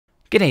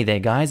G'day there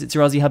guys, it's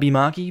your Aussie Hubby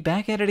Markee,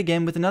 back at it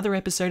again with another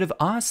episode of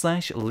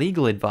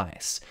r/legal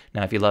advice.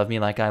 Now if you love me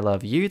like I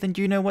love you, then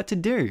you know what to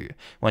do. I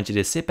want you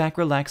to sit back,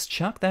 relax,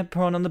 chuck that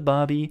prawn on the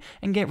barbie,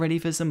 and get ready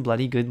for some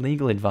bloody good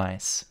legal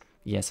advice.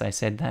 Yes, I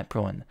said that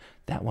prawn.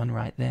 That one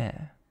right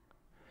there.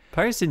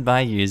 Posted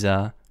by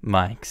user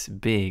Mike's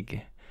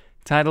Big.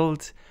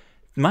 Titled,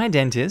 My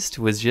dentist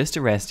was just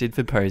arrested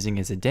for posing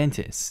as a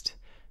dentist.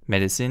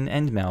 Medicine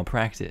and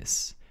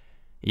malpractice.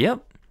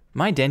 Yep,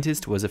 my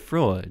dentist was a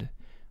fraud.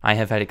 I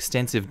have had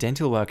extensive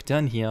dental work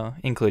done here,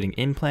 including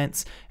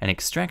implants, an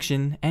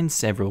extraction, and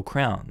several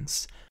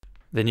crowns.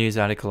 The news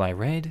article I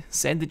read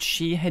said that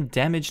she had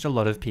damaged a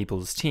lot of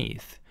people's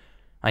teeth.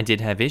 I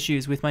did have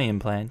issues with my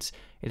implant.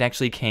 It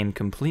actually came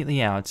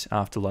completely out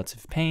after lots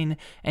of pain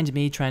and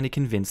me trying to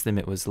convince them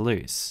it was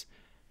loose.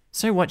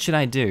 So what should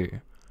I do?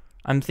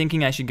 I'm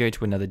thinking I should go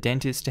to another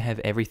dentist to have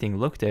everything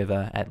looked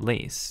over at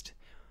least.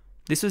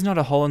 This was not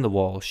a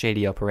hole-in-the-wall,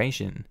 shady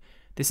operation.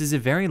 This is a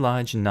very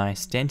large,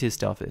 nice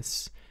dentist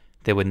office.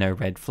 There were no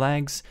red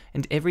flags,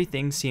 and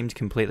everything seemed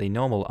completely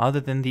normal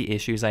other than the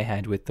issues I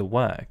had with the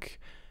work.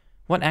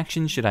 What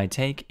action should I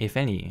take, if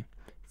any?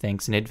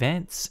 Thanks in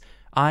advance.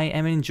 I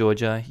am in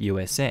Georgia,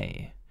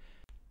 USA.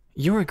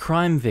 You're a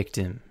crime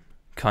victim.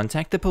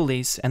 Contact the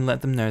police and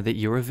let them know that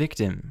you're a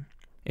victim.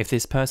 If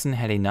this person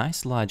had a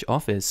nice large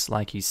office,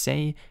 like you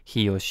say,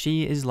 he or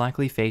she is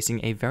likely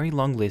facing a very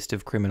long list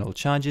of criminal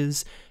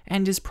charges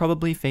and is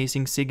probably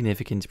facing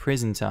significant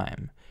prison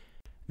time.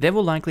 There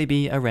will likely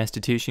be a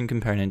restitution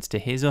component to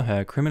his or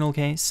her criminal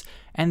case,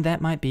 and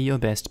that might be your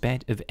best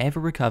bet of ever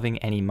recovering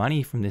any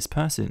money from this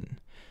person.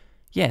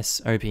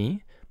 Yes, OP,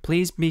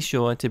 please be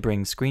sure to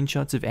bring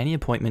screenshots of any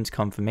appointment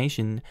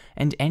confirmation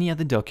and any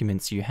other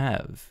documents you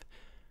have.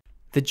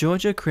 The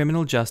Georgia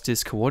Criminal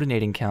Justice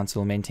Coordinating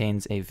Council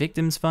maintains a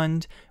victims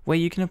fund where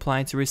you can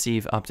apply to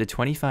receive up to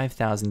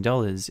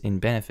 $25,000 in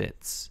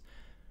benefits.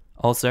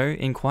 Also,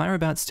 inquire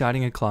about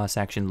starting a class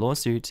action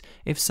lawsuit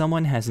if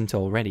someone hasn't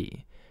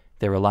already.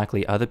 There are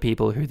likely other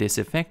people who this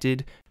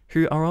affected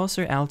who are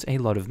also out a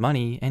lot of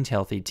money and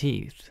healthy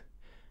teeth.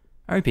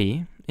 OP,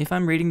 if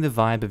I'm reading the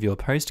vibe of your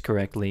post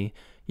correctly,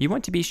 you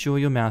want to be sure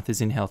your mouth is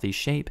in healthy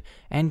shape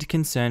and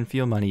concern for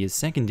your money is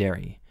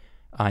secondary.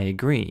 I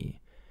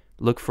agree.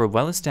 Look for a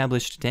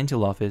well-established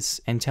dental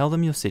office and tell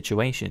them your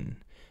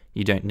situation.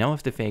 You don't know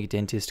if the fake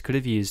dentist could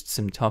have used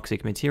some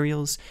toxic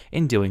materials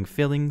in doing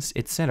fillings,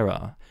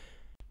 etc.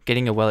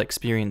 Getting a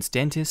well-experienced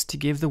dentist to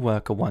give the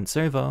work a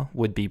once-over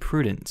would be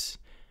prudent.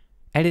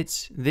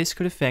 Edit, this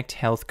could affect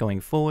health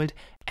going forward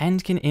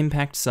and can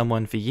impact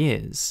someone for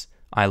years.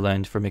 I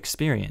learned from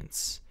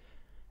experience.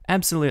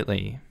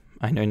 Absolutely.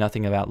 I know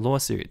nothing about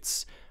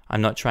lawsuits.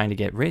 I'm not trying to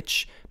get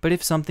rich, but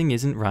if something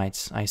isn't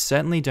right, I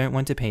certainly don't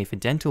want to pay for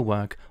dental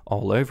work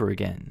all over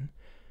again.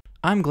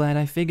 I'm glad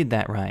I figured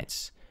that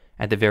right.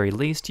 At the very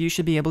least, you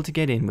should be able to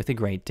get in with a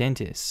great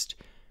dentist.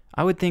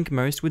 I would think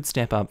most would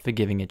step up for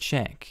giving a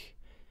check.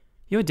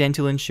 Your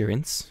dental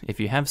insurance, if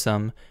you have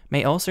some,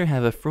 may also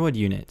have a fraud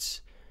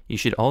unit. You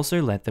should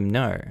also let them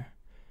know.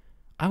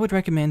 I would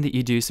recommend that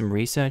you do some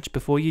research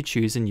before you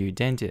choose a new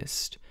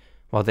dentist.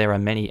 While there are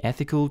many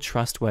ethical,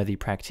 trustworthy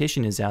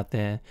practitioners out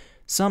there,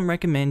 some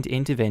recommend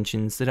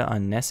interventions that are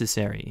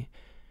unnecessary.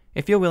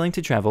 If you're willing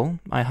to travel,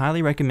 I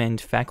highly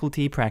recommend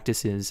faculty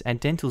practices at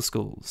dental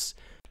schools.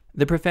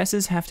 The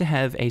professors have to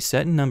have a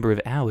certain number of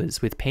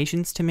hours with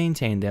patients to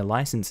maintain their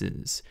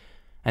licenses.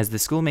 As the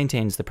school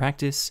maintains the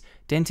practice,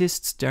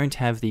 dentists don't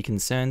have the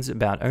concerns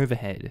about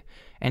overhead,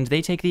 and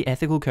they take the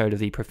ethical code of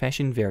the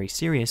profession very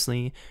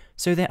seriously,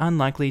 so they're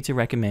unlikely to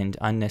recommend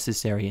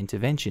unnecessary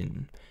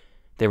intervention.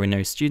 There are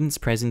no students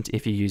present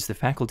if you use the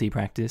faculty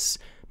practice,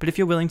 but if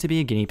you're willing to be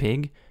a guinea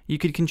pig, you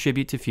could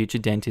contribute to future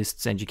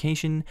dentists'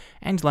 education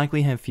and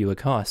likely have fewer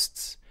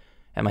costs.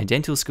 At my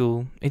dental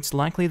school, it's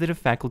likely that a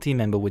faculty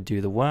member would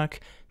do the work,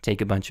 take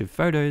a bunch of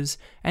photos,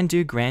 and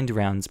do grand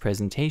rounds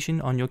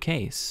presentation on your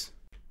case.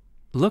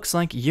 Looks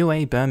like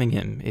UA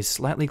Birmingham is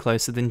slightly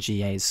closer than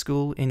GA's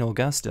school in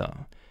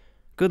Augusta.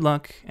 Good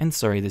luck, and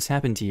sorry this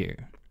happened to you.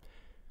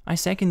 I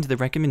second the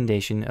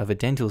recommendation of a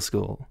dental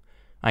school.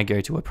 I go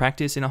to a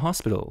practice in a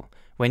hospital,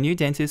 where new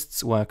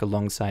dentists work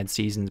alongside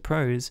seasoned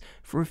pros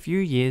for a few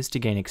years to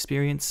gain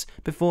experience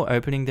before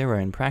opening their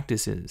own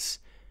practices.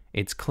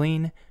 It's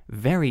clean,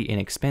 very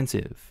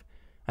inexpensive.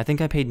 I think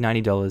I paid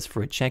 $90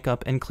 for a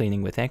checkup and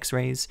cleaning with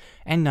x-rays,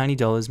 and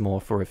 $90 more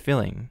for a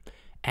filling,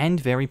 and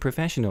very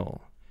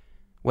professional.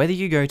 Whether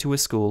you go to a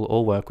school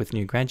or work with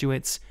new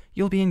graduates,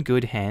 you'll be in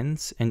good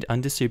hands and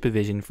under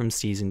supervision from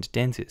seasoned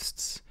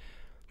dentists.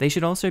 They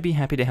should also be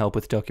happy to help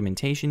with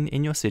documentation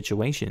in your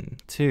situation,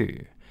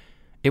 too.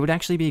 It would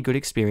actually be a good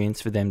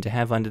experience for them to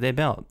have under their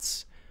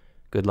belts.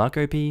 Good luck,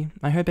 OP.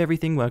 I hope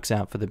everything works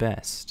out for the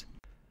best.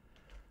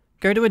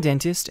 Go to a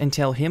dentist and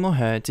tell him or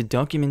her to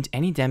document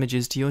any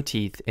damages to your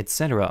teeth,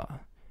 etc.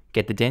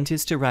 Get the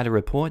dentist to write a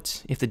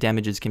report. If the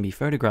damages can be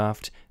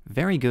photographed,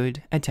 very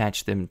good,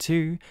 attach them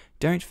too.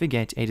 Don't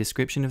forget a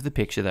description of the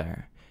picture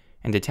though.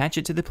 And attach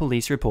it to the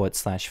police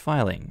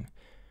report/filing.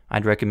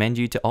 I'd recommend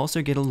you to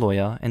also get a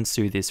lawyer and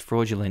sue this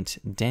fraudulent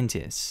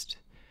dentist.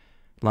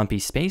 Lumpy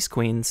Space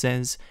Queen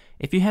says,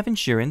 if you have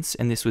insurance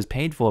and this was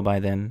paid for by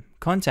them,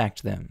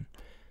 contact them.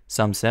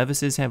 Some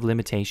services have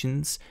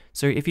limitations,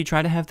 so if you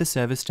try to have the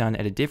service done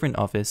at a different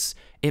office,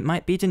 it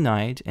might be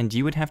denied and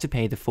you would have to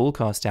pay the full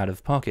cost out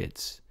of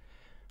pocket.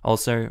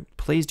 Also,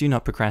 please do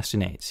not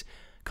procrastinate.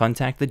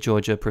 Contact the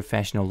Georgia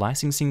Professional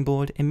Licensing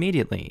Board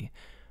immediately.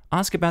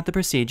 Ask about the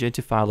procedure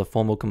to file a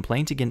formal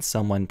complaint against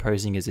someone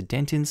posing as a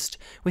dentist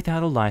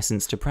without a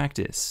license to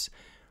practice.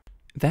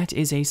 That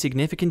is a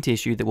significant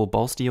issue that will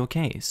bolster your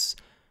case.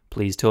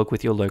 Please talk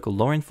with your local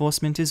law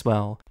enforcement as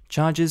well.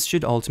 Charges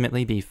should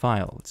ultimately be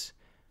filed.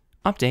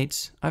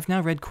 Update, I've now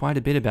read quite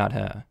a bit about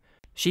her.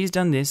 She's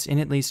done this in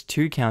at least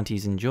 2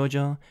 counties in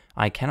Georgia.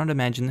 I cannot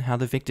imagine how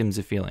the victims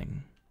are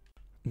feeling.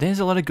 There's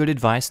a lot of good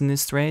advice in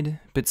this thread,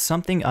 but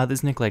something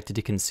others neglected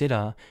to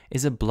consider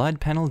is a blood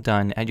panel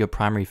done at your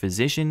primary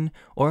physician,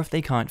 or if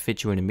they can't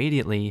fit you in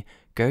immediately,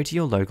 go to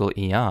your local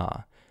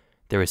ER.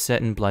 There are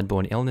certain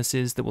blood-borne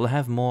illnesses that will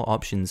have more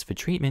options for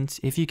treatment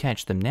if you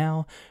catch them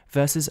now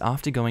versus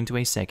after going to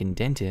a second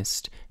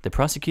dentist, the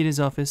prosecutor's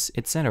office,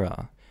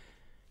 etc.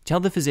 Tell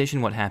the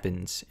physician what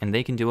happened, and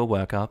they can do a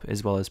workup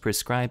as well as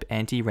prescribe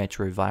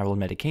antiretroviral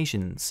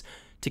medications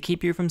to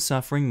keep you from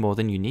suffering more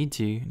than you need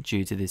to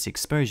due to this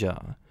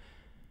exposure.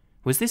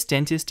 Was this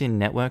dentist in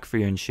network for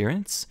your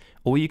insurance,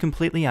 or were you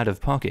completely out of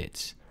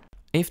pocket?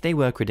 If they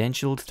were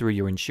credentialed through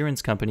your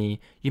insurance company,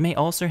 you may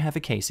also have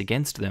a case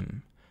against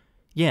them.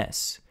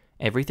 Yes,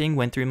 everything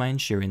went through my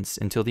insurance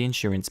until the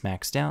insurance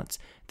maxed out,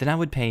 then I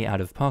would pay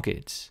out of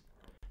pocket.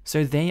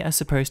 So they are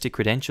supposed to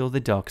credential the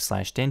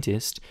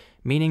doc/dentist,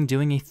 meaning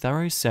doing a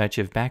thorough search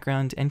of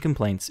background and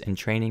complaints and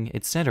training,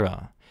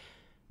 etc.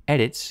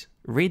 Edit,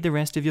 read the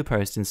rest of your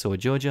post in SOAR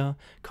Georgia,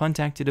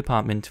 contact the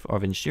Department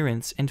of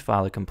Insurance and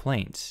file a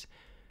complaint.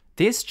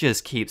 This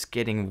just keeps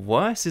getting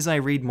worse as I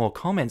read more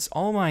comments.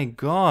 Oh my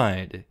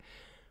god.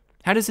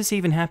 How does this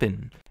even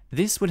happen?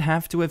 This would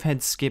have to have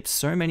had skipped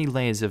so many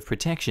layers of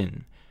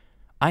protection.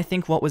 I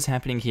think what was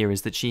happening here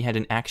is that she had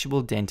an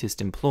actual dentist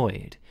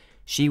employed.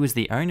 She was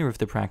the owner of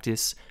the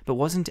practice, but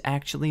wasn't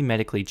actually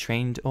medically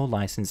trained or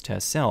licensed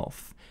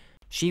herself.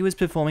 She was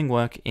performing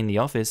work in the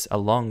office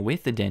along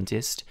with the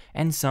dentist,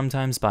 and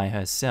sometimes by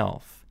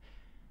herself.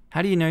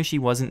 How do you know she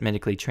wasn't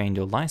medically trained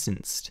or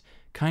licensed?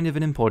 Kind of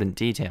an important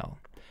detail.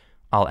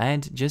 I'll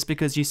add, just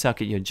because you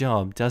suck at your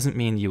job doesn't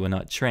mean you were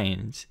not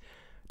trained.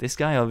 This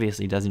guy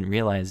obviously doesn't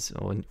realize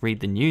or read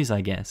the news,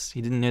 I guess.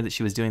 He didn't know that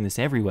she was doing this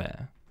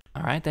everywhere.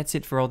 Alright, that's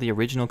it for all the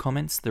original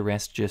comments. The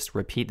rest just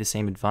repeat the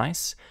same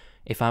advice.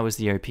 If I was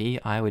the OP,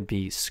 I would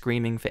be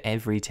screaming for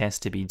every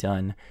test to be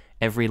done,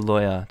 every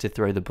lawyer to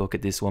throw the book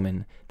at this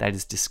woman. That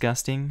is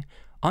disgusting.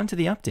 On to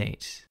the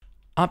update.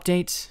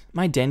 Update,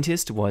 my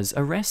dentist was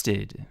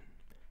arrested.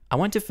 I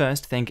want to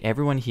first thank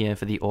everyone here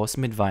for the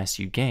awesome advice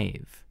you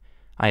gave.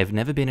 I have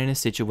never been in a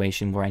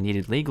situation where I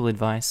needed legal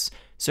advice,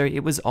 so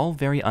it was all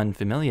very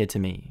unfamiliar to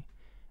me.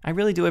 I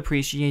really do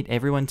appreciate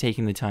everyone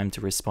taking the time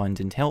to respond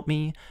and help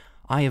me.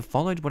 I have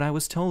followed what I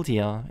was told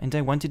here, and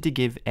I wanted to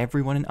give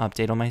everyone an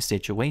update on my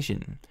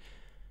situation.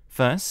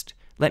 First,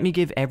 let me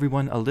give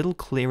everyone a little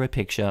clearer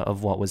picture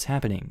of what was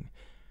happening.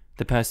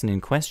 The person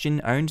in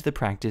question owned the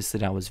practice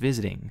that I was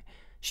visiting.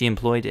 She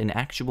employed an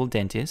actual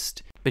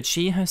dentist, but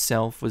she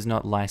herself was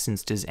not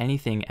licensed as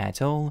anything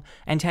at all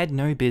and had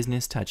no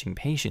business touching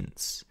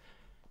patients.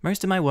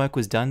 Most of my work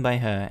was done by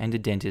her and a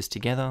dentist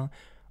together.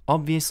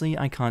 Obviously,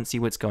 I can't see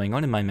what's going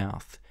on in my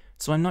mouth,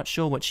 so I'm not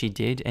sure what she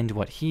did and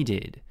what he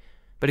did.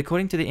 But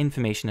according to the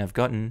information I've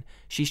gotten,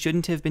 she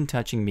shouldn't have been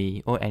touching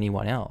me or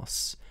anyone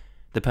else.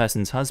 The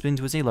person's husband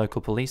was a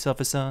local police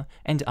officer,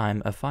 and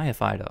I'm a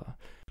firefighter.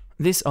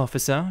 This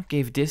officer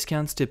gave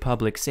discounts to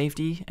public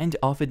safety and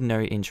offered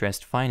no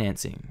interest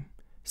financing.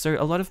 So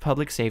a lot of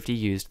public safety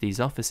used these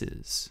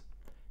offices.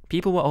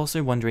 People were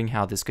also wondering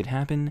how this could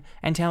happen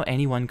and how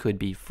anyone could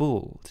be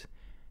fooled.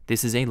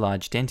 This is a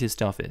large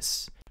dentist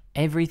office.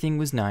 Everything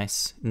was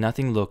nice,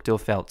 nothing looked or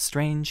felt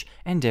strange,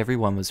 and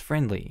everyone was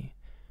friendly.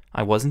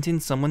 I wasn't in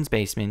someone's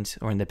basement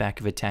or in the back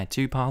of a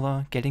tattoo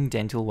parlor getting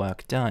dental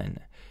work done.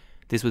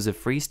 This was a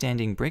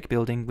freestanding brick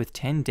building with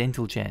 10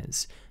 dental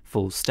chairs,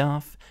 full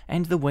staff,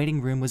 and the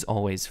waiting room was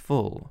always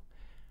full.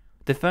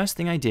 The first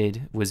thing I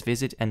did was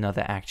visit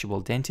another actual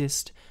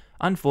dentist.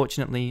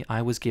 Unfortunately,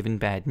 I was given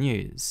bad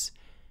news.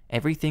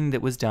 Everything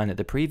that was done at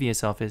the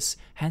previous office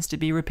has to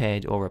be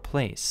repaired or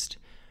replaced.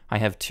 I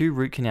have 2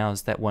 root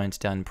canals that weren't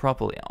done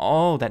properly.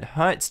 Oh, that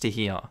hurts to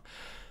hear.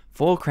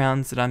 4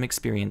 crowns that I'm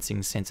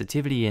experiencing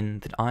sensitivity in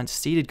that aren't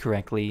seated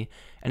correctly,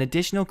 an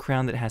additional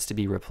crown that has to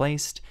be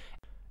replaced,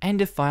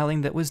 and a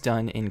filing that was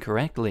done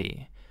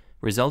incorrectly,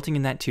 resulting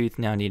in that tooth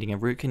now needing a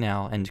root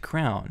canal and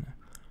crown.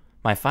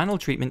 My final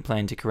treatment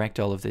plan to correct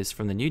all of this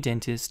from the new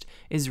dentist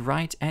is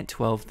right at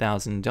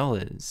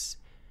 $12,000.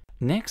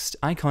 Next,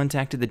 I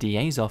contacted the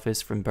DA's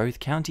office from both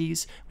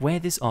counties where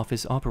this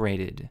office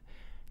operated.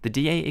 The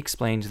DA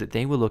explained that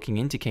they were looking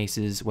into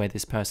cases where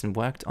this person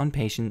worked on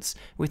patients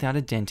without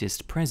a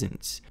dentist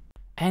present.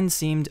 and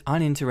seemed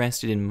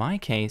uninterested in my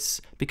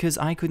case because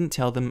I couldn't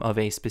tell them of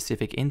a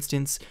specific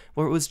instance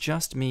where it was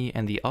just me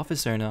and the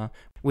office owner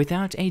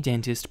without a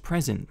dentist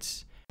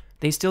present.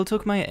 They still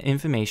took my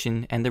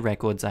information and the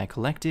records I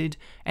collected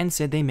and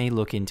said they may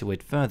look into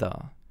it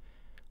further.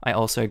 I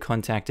also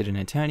contacted an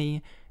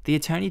attorney. The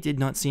attorney did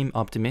not seem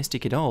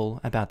optimistic at all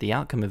about the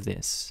outcome of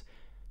this.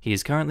 He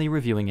is currently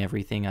reviewing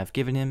everything I've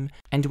given him,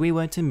 and we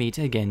were to meet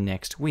again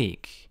next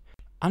week.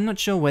 I'm not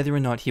sure whether or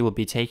not he will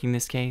be taking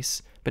this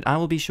case, but I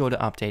will be sure to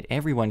update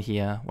everyone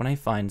here when I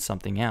find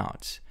something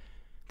out.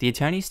 The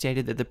attorney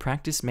stated that the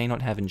practice may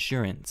not have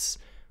insurance.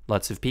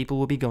 Lots of people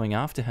will be going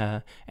after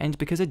her, and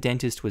because a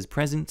dentist was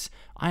present,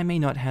 I may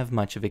not have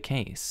much of a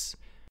case.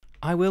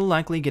 I will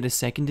likely get a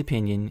second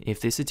opinion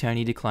if this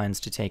attorney declines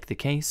to take the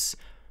case.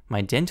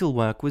 My dental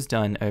work was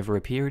done over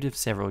a period of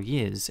several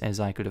years as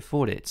I could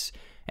afford it,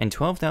 and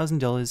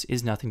 $12,000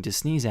 is nothing to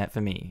sneeze at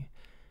for me.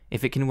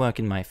 If it can work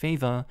in my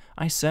favor,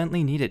 I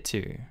certainly need it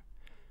to.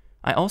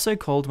 I also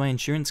called my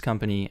insurance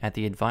company at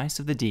the advice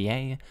of the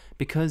DA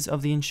because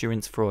of the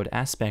insurance fraud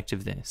aspect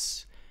of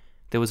this.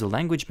 There was a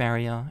language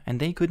barrier, and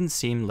they couldn't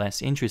seem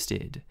less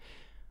interested.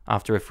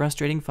 After a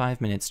frustrating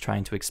 5 minutes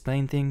trying to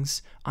explain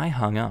things, I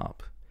hung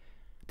up.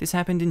 This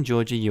happened in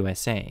Georgia,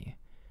 USA.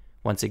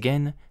 Once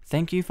again,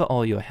 thank you for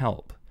all your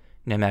help.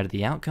 No matter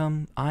the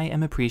outcome, I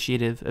am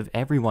appreciative of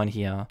everyone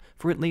here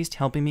for at least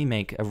helping me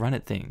make a run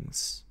at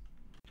things.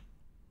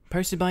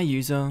 Posted by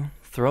user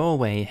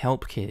Throwaway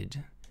Help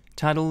Kid.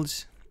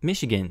 Titled,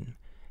 Michigan.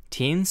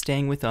 Teen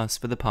staying with us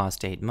for the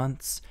past 8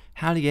 months.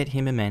 How to get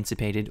him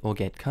emancipated or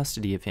get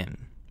custody of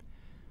him.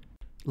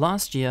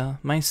 Last year,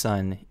 my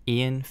son,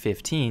 Ian,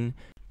 15,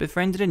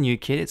 befriended a new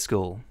kid at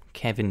school,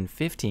 Kevin,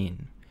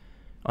 15.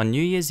 On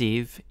New Year's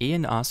Eve,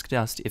 Ian asked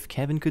us if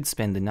Kevin could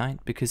spend the night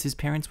because his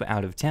parents were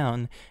out of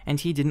town and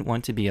he didn't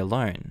want to be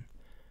alone.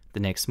 The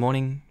next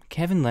morning,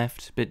 Kevin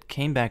left but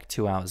came back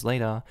 2 hours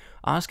later,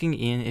 asking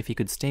Ian if he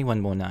could stay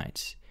one more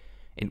night.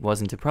 It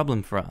wasn't a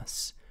problem for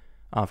us.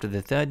 After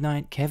the third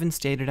night Kevin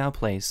stayed at our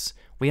place,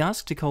 we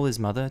asked to call his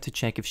mother to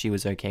check if she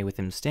was okay with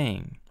him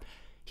staying.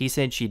 He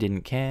said she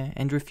didn't care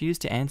and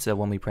refused to answer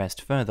when we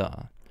pressed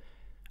further.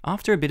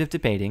 After a bit of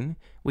debating,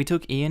 we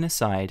took Ian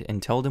aside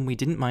and told him we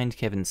didn't mind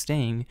Kevin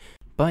staying,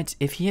 but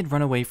if he had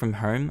run away from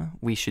home,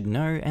 we should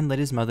know and let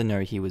his mother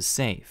know he was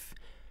safe.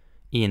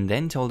 Ian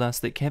then told us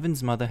that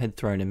Kevin's mother had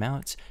thrown him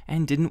out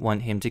and didn't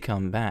want him to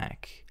come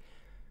back.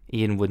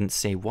 Ian wouldn't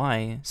say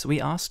why, so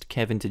we asked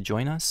Kevin to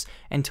join us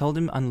and told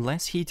him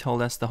unless he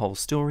told us the whole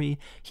story,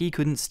 he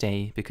couldn't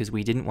stay because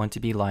we didn't want to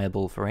be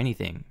liable for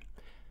anything.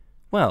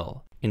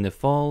 Well, in the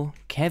fall,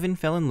 Kevin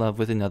fell in love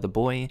with another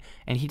boy,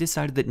 and he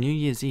decided that New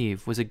Year's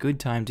Eve was a good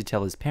time to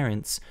tell his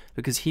parents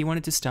because he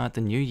wanted to start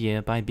the new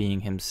year by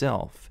being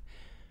himself.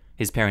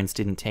 His parents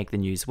didn't take the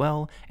news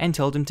well and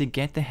told him to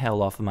get the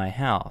hell off of my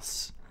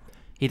house.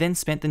 He then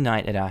spent the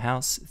night at our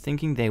house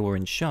thinking they were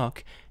in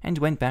shock and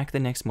went back the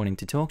next morning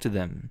to talk to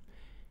them.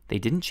 They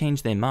didn't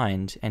change their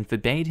mind and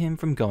forbade him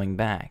from going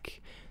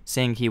back,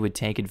 saying he would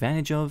take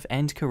advantage of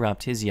and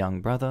corrupt his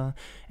young brother,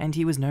 and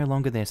he was no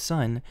longer their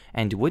son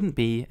and wouldn't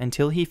be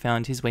until he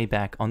found his way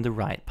back on the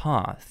right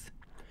path.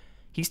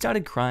 He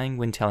started crying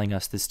when telling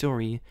us the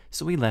story,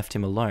 so we left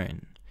him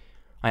alone.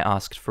 I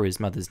asked for his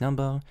mother's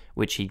number,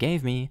 which he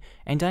gave me,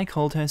 and I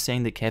called her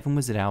saying that Kevin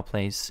was at our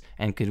place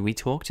and could we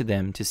talk to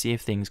them to see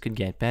if things could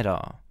get better.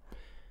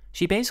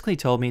 She basically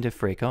told me to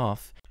frick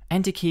off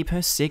and to keep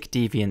her sick,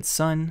 deviant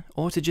son,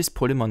 or to just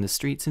put him on the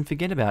streets and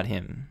forget about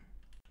him.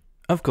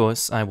 Of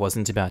course, I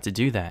wasn't about to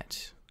do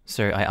that,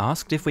 so I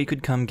asked if we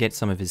could come get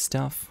some of his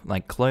stuff,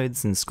 like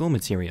clothes and school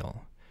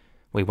material.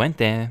 We went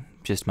there,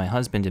 just my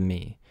husband and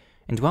me,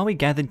 and while we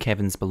gathered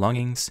Kevin's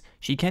belongings,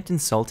 she kept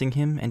insulting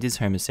him and his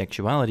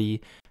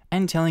homosexuality,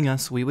 and telling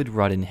us we would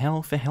rot in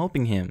hell for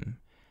helping him.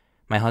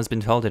 My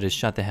husband told her to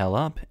shut the hell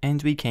up,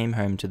 and we came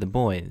home to the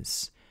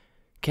boys.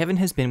 Kevin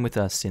has been with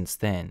us since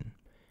then.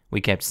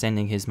 We kept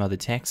sending his mother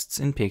texts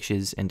and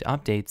pictures and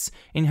updates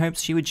in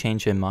hopes she would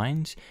change her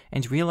mind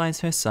and realize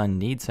her son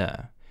needs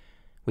her.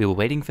 We were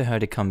waiting for her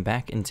to come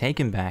back and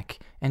take him back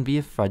and be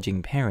a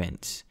fudging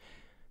parent.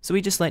 So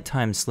we just let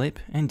time slip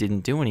and didn't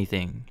do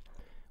anything.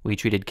 We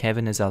treated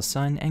Kevin as our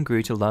son and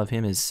grew to love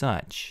him as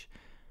such.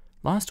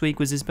 Last week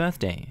was his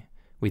birthday.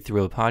 We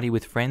threw a party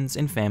with friends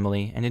and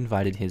family and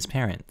invited his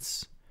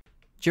parents.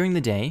 During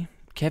the day,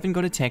 Kevin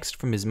got a text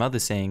from his mother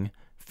saying,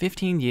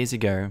 15 years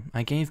ago,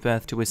 I gave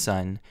birth to a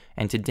son,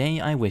 and today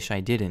I wish I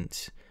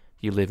didn't.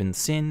 You live in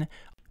sin.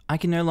 I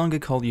can no longer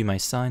call you my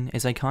son,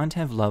 as I can't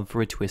have love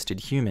for a twisted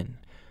human.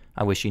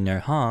 I wish you no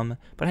harm,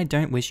 but I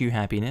don't wish you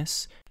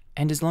happiness,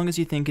 and as long as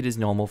you think it is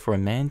normal for a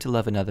man to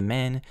love another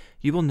man,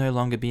 you will no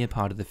longer be a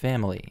part of the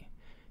family.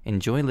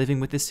 Enjoy living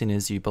with the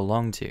sinners you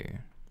belong to.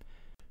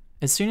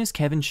 As soon as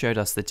Kevin showed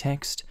us the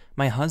text,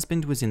 my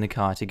husband was in the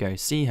car to go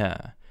see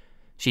her.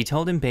 She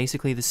told him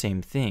basically the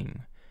same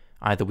thing.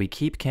 Either we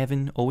keep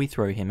Kevin or we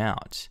throw him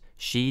out.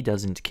 She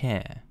doesn't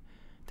care.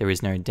 There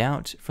is no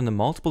doubt, from the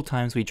multiple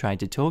times we tried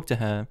to talk to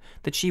her,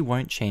 that she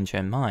won't change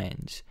her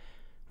mind.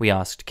 We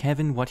asked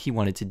Kevin what he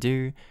wanted to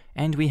do,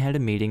 and we had a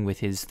meeting with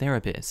his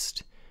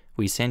therapist.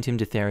 We sent him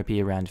to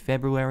therapy around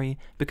February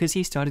because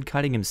he started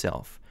cutting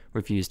himself,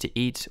 refused to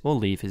eat or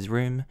leave his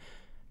room.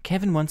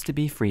 Kevin wants to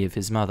be free of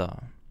his mother.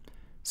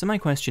 So my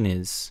question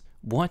is,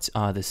 what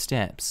are the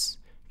steps?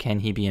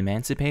 Can he be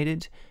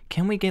emancipated?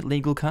 Can we get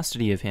legal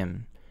custody of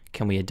him?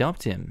 Can we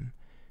adopt him?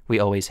 We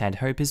always had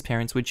hope his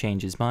parents would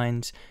change his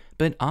mind,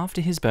 but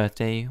after his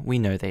birthday, we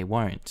know they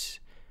won't.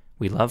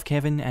 We love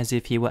Kevin as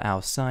if he were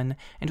our son,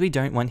 and we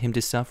don't want him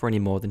to suffer any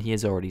more than he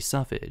has already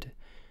suffered.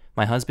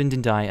 My husband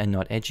and I are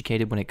not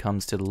educated when it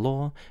comes to the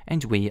law,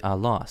 and we are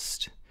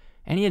lost.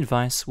 Any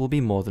advice will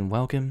be more than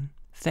welcome.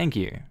 Thank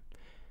you.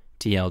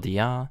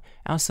 TLDR,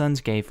 our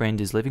son's gay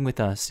friend is living with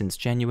us since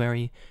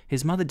January.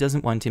 His mother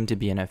doesn't want him to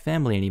be in her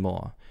family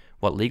anymore.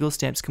 What legal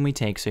steps can we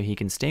take so he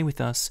can stay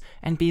with us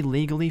and be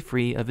legally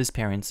free of his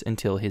parents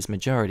until his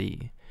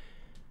majority?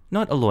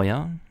 Not a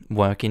lawyer,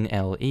 work in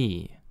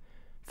LE.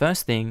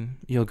 First thing,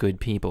 you're good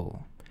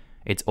people.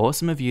 It's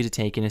awesome of you to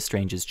take in a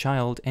stranger's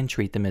child and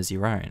treat them as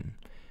your own.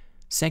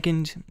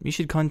 Second, you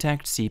should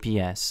contact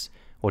CPS.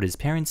 What his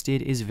parents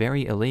did is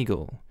very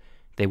illegal.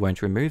 They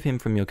won't remove him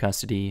from your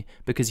custody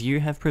because you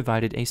have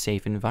provided a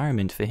safe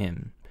environment for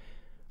him.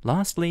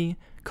 Lastly,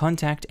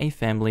 contact a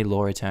family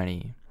law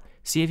attorney.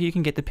 See if you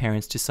can get the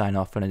parents to sign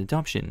off on an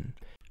adoption.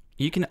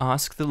 You can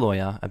ask the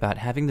lawyer about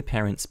having the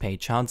parents pay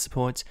child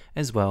support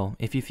as well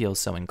if you feel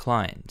so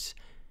inclined.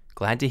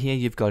 Glad to hear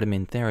you've got him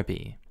in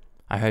therapy.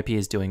 I hope he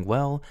is doing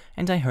well,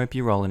 and I hope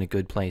you're all in a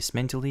good place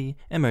mentally,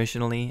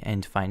 emotionally,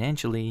 and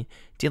financially,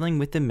 dealing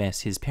with the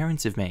mess his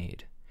parents have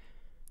made.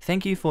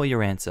 Thank you for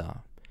your answer.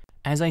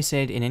 As I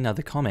said in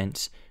another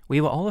comment, we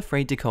were all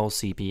afraid to call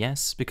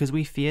CPS because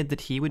we feared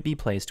that he would be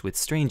placed with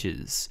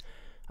strangers.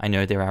 I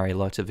know there are a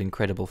lot of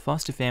incredible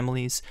foster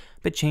families,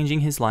 but changing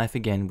his life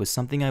again was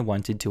something I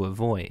wanted to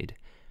avoid.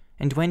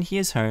 And when he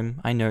is home,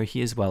 I know he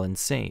is well and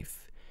safe.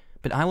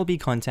 But I will be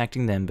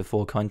contacting them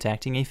before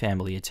contacting a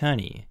family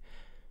attorney.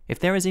 If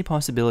there is a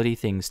possibility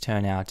things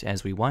turn out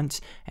as we want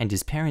and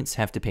his parents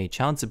have to pay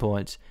child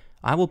support,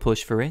 I will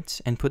push for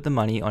it and put the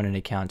money on an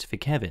account for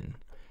Kevin.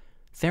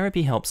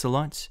 Therapy helps a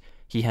lot.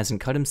 He hasn't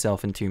cut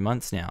himself in 2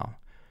 months now.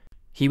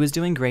 He was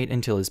doing great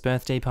until his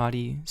birthday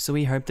party, so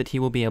we hope that he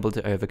will be able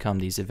to overcome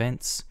these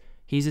events.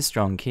 He's a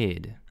strong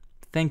kid.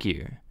 Thank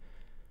you.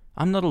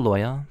 I'm not a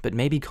lawyer, but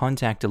maybe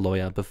contact a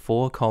lawyer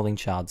before calling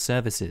child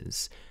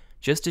services,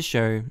 just to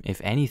show, if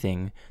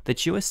anything,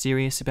 that you are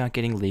serious about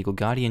getting legal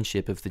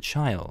guardianship of the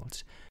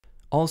child.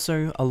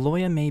 Also, a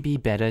lawyer may be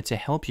better to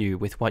help you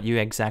with what you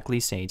exactly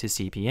say to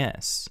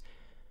CPS.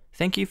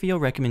 Thank you for your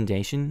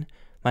recommendation.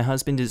 My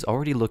husband is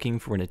already looking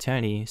for an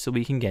attorney so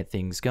we can get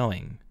things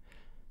going.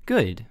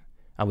 Good.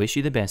 I wish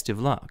you the best of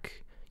luck.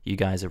 You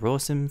guys are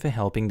awesome for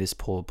helping this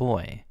poor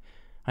boy.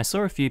 I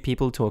saw a few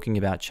people talking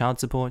about child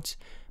support.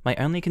 My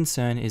only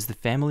concern is the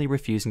family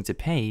refusing to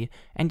pay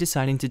and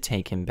deciding to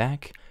take him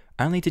back,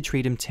 only to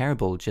treat him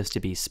terrible just to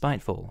be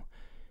spiteful.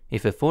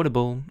 If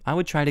affordable, I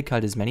would try to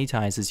cut as many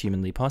ties as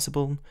humanly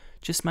possible.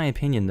 Just my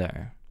opinion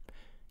though.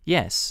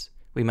 Yes,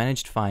 we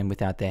managed fine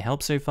without their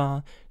help so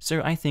far,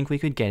 so I think we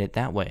could get it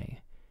that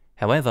way.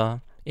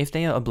 However, if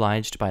they are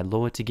obliged by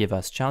law to give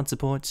us child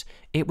support,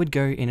 it would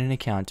go in an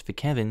account for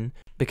Kevin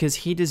because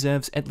he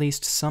deserves at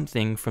least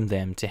something from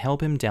them to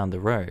help him down the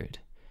road.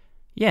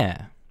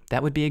 Yeah,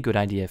 that would be a good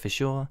idea for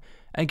sure.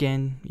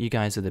 Again, you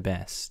guys are the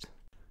best.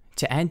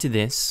 To add to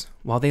this,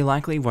 while they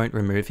likely won't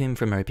remove him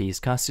from OP's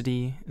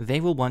custody, they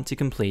will want to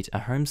complete a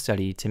home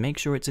study to make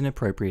sure it's an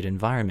appropriate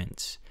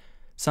environment.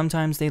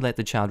 Sometimes they let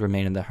the child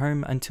remain in the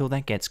home until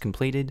that gets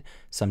completed,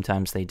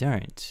 sometimes they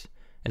don't.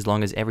 As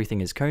long as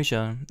everything is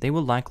kosher, they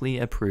will likely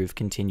approve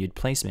continued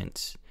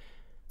placement.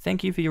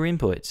 Thank you for your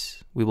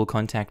input. We will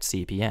contact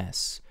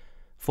CPS.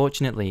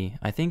 Fortunately,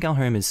 I think our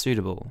home is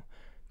suitable.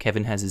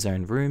 Kevin has his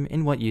own room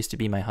in what used to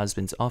be my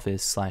husband's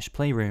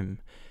office/playroom.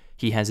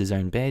 He has his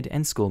own bed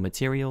and school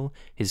material,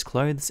 his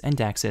clothes, and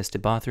access to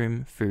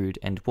bathroom, food,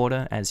 and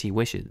water as he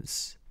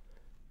wishes.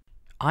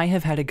 I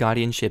have had a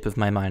guardianship of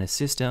my minor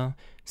sister.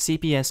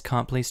 CPS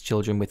can't place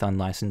children with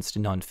unlicensed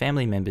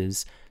non-family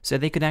members, so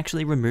they could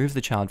actually remove the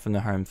child from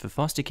the home for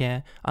foster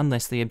care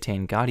unless they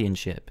obtain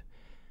guardianship.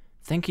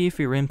 Thank you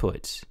for your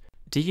input.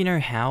 Do you know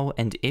how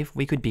and if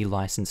we could be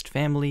licensed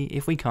family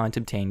if we can't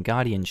obtain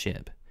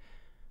guardianship?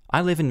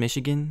 I live in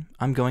Michigan.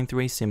 I'm going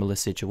through a similar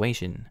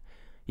situation.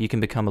 You can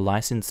become a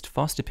licensed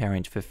foster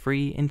parent for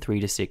free in 3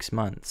 to 6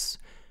 months.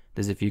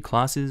 There's a few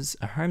classes,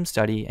 a home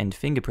study, and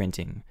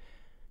fingerprinting.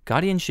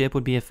 Guardianship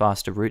would be a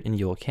faster route in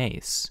your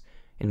case.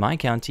 In my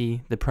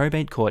county, the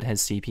probate court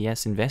has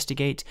CPS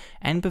investigate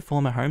and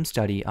perform a home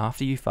study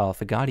after you file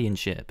for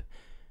guardianship.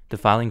 The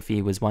filing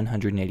fee was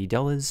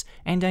 $180,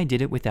 and I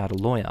did it without a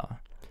lawyer.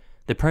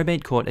 The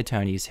probate court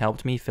attorneys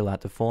helped me fill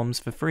out the forms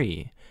for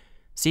free.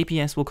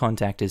 CPS will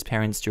contact his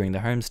parents during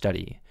the home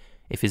study.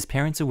 If his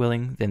parents are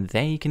willing, then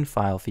they can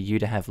file for you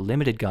to have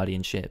limited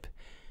guardianship.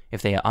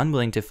 If they are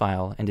unwilling to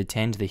file and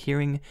attend the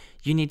hearing,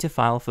 you need to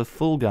file for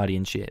full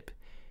guardianship.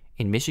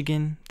 In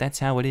Michigan, that's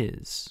how it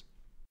is.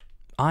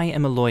 I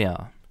am a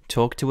lawyer.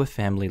 talk to a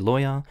family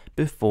lawyer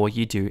before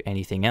you do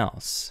anything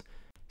else.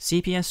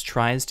 CPS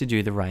tries to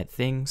do the right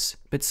things,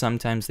 but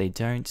sometimes they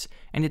don't,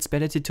 and it's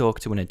better to talk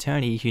to an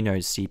attorney who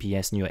knows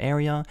CPS in your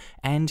area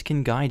and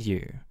can guide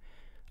you.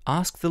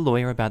 Ask the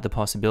lawyer about the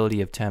possibility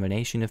of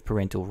termination of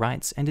parental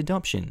rights and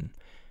adoption.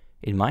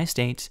 In my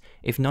state,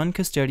 if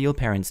non-custodial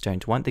parents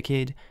don't want the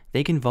kid,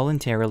 they can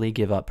voluntarily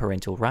give up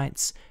parental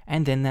rights,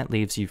 and then that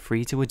leaves you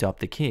free to adopt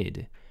the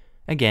kid.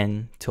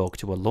 Again, talk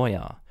to a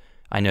lawyer.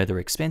 I know they're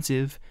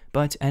expensive,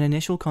 but an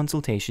initial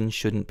consultation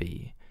shouldn't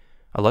be.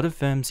 A lot of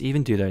firms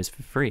even do those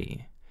for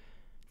free.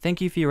 Thank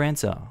you for your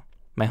answer.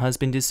 My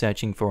husband is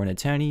searching for an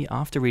attorney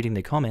after reading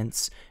the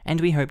comments, and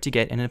we hope to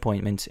get an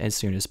appointment as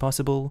soon as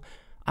possible.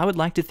 I would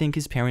like to think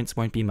his parents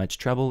won't be much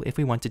trouble if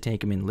we want to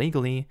take him in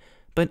legally,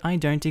 but I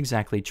don't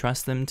exactly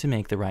trust them to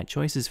make the right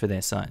choices for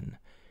their son.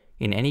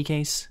 In any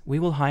case, we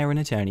will hire an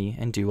attorney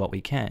and do what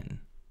we can.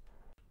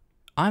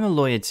 I'm a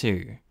lawyer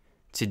too.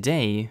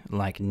 Today,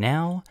 like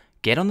now,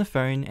 get on the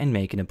phone and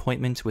make an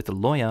appointment with a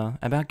lawyer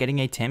about getting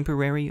a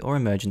temporary or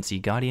emergency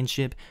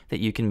guardianship that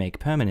you can make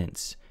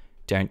permanent.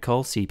 Don't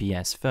call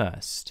CPS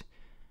first.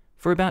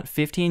 For about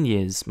 15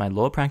 years, my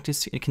law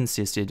practice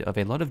consisted of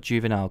a lot of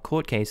juvenile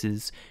court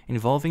cases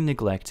involving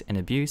neglect and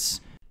abuse,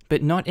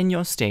 but not in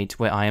your state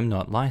where I am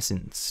not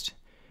licensed.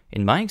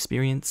 In my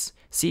experience,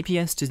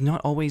 CPS does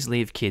not always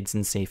leave kids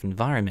in safe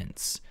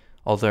environments,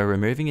 although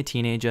removing a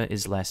teenager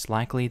is less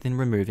likely than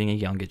removing a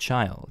younger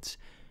child.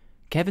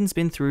 Kevin's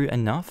been through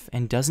enough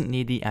and doesn't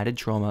need the added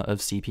trauma of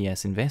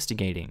CPS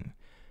investigating.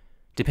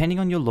 Depending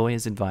on your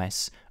lawyer's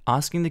advice,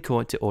 asking the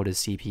court to order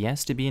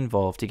CPS to be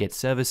involved to get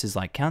services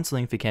like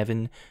counseling for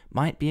Kevin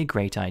might be a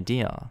great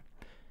idea.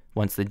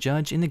 Once the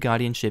judge in the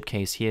guardianship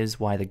case hears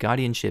why the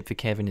guardianship for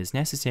Kevin is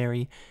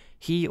necessary,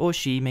 he or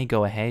she may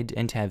go ahead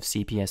and have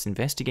CPS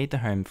investigate the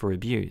home for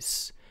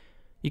abuse.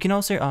 You can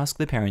also ask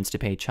the parents to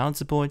pay child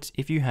support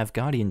if you have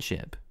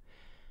guardianship.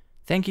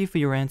 Thank you for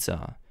your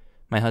answer.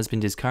 My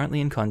husband is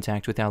currently in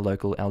contact with our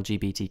local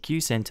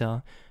LGBTQ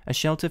center, a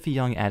shelter for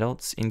young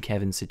adults in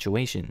Kevin's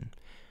situation.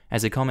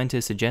 As a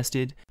commenter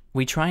suggested,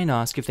 we try and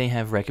ask if they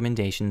have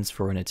recommendations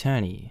for an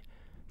attorney.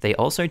 They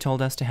also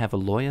told us to have a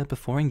lawyer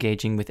before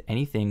engaging with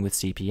anything with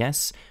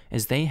CPS,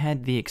 as they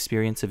had the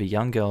experience of a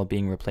young girl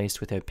being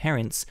replaced with her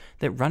parents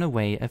that run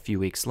away a few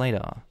weeks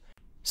later.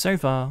 So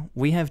far,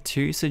 we have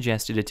 2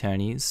 suggested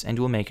attorneys and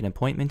will make an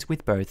appointment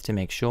with both to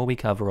make sure we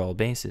cover all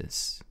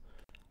bases.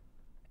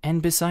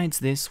 And besides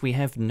this, we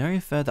have no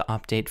further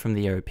update from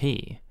the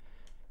OP.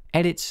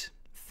 Edit.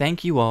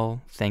 Thank you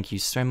all. Thank you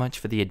so much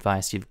for the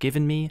advice you've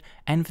given me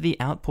and for the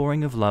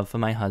outpouring of love for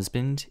my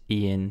husband,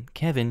 Ian,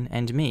 Kevin,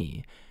 and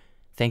me.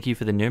 Thank you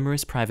for the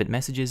numerous private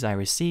messages I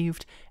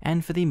received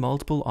and for the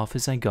multiple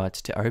offers I got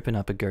to open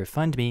up a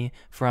GoFundMe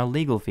for our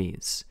legal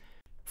fees.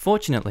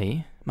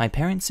 Fortunately, my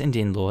parents and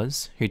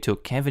in-laws, who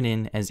took Kevin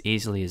in as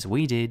easily as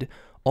we did,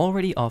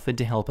 already offered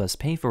to help us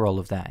pay for all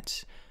of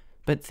that.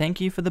 But thank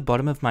you from the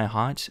bottom of my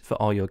heart for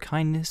all your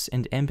kindness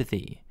and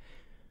empathy.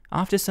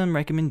 After some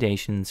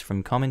recommendations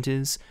from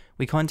commenters,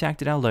 we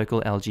contacted our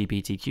local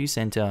LGBTQ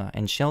center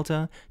and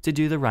shelter to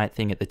do the right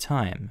thing at the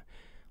time.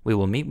 We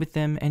will meet with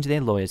them and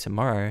their lawyer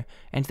tomorrow,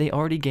 and they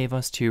already gave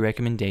us 2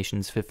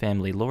 recommendations for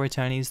family law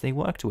attorneys they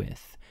worked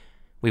with.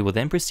 We will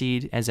then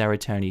proceed as our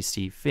attorneys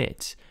see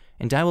fit,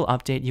 and I will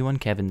update you on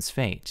Kevin's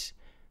fate.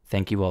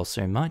 Thank you all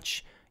so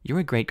much. You're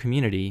a great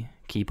community.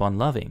 Keep on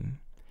loving.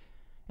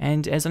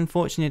 And as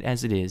unfortunate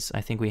as it is, I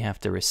think we have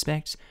to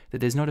respect that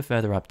there's not a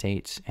further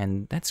update,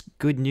 and that's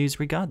good news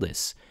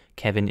regardless.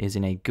 Kevin is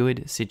in a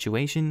good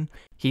situation,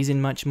 he's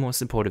in much more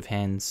supportive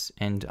hands,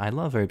 and I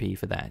love OP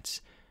for that.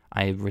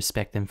 I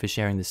respect them for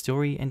sharing the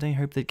story, and I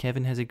hope that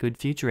Kevin has a good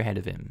future ahead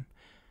of him.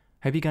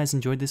 Hope you guys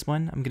enjoyed this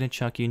one. I'm going to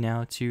chuck you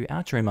now to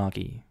outro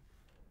Markee.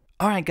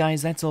 Alright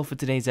guys, that's all for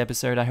today's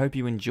episode. I hope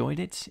you enjoyed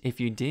it. If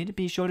you did,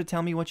 be sure to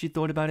tell me what you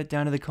thought about it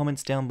down in the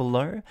comments down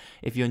below.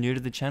 If you're new to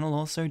the channel,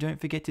 also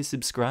don't forget to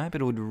subscribe.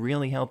 It would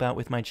really help out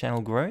with my channel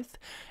growth.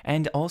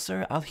 And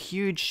also, a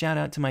huge shout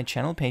out to my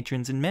channel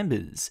patrons and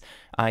members.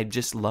 I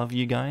just love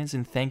you guys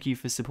and thank you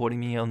for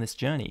supporting me on this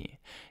journey.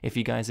 If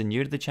you guys are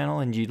new to the channel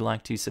and you'd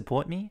like to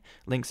support me,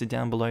 links are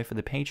down below for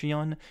the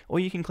Patreon,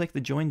 or you can click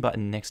the join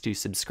button next to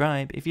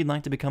subscribe if you'd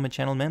like to become a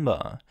channel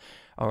member.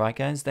 Alright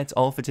guys, that's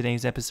all for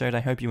today's episode.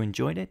 I hope you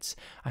enjoyed it.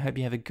 I hope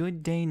you have a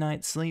good day,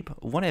 night, sleep,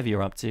 whatever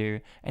you're up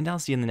to, and I'll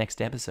see you in the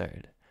next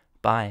episode.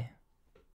 Bye.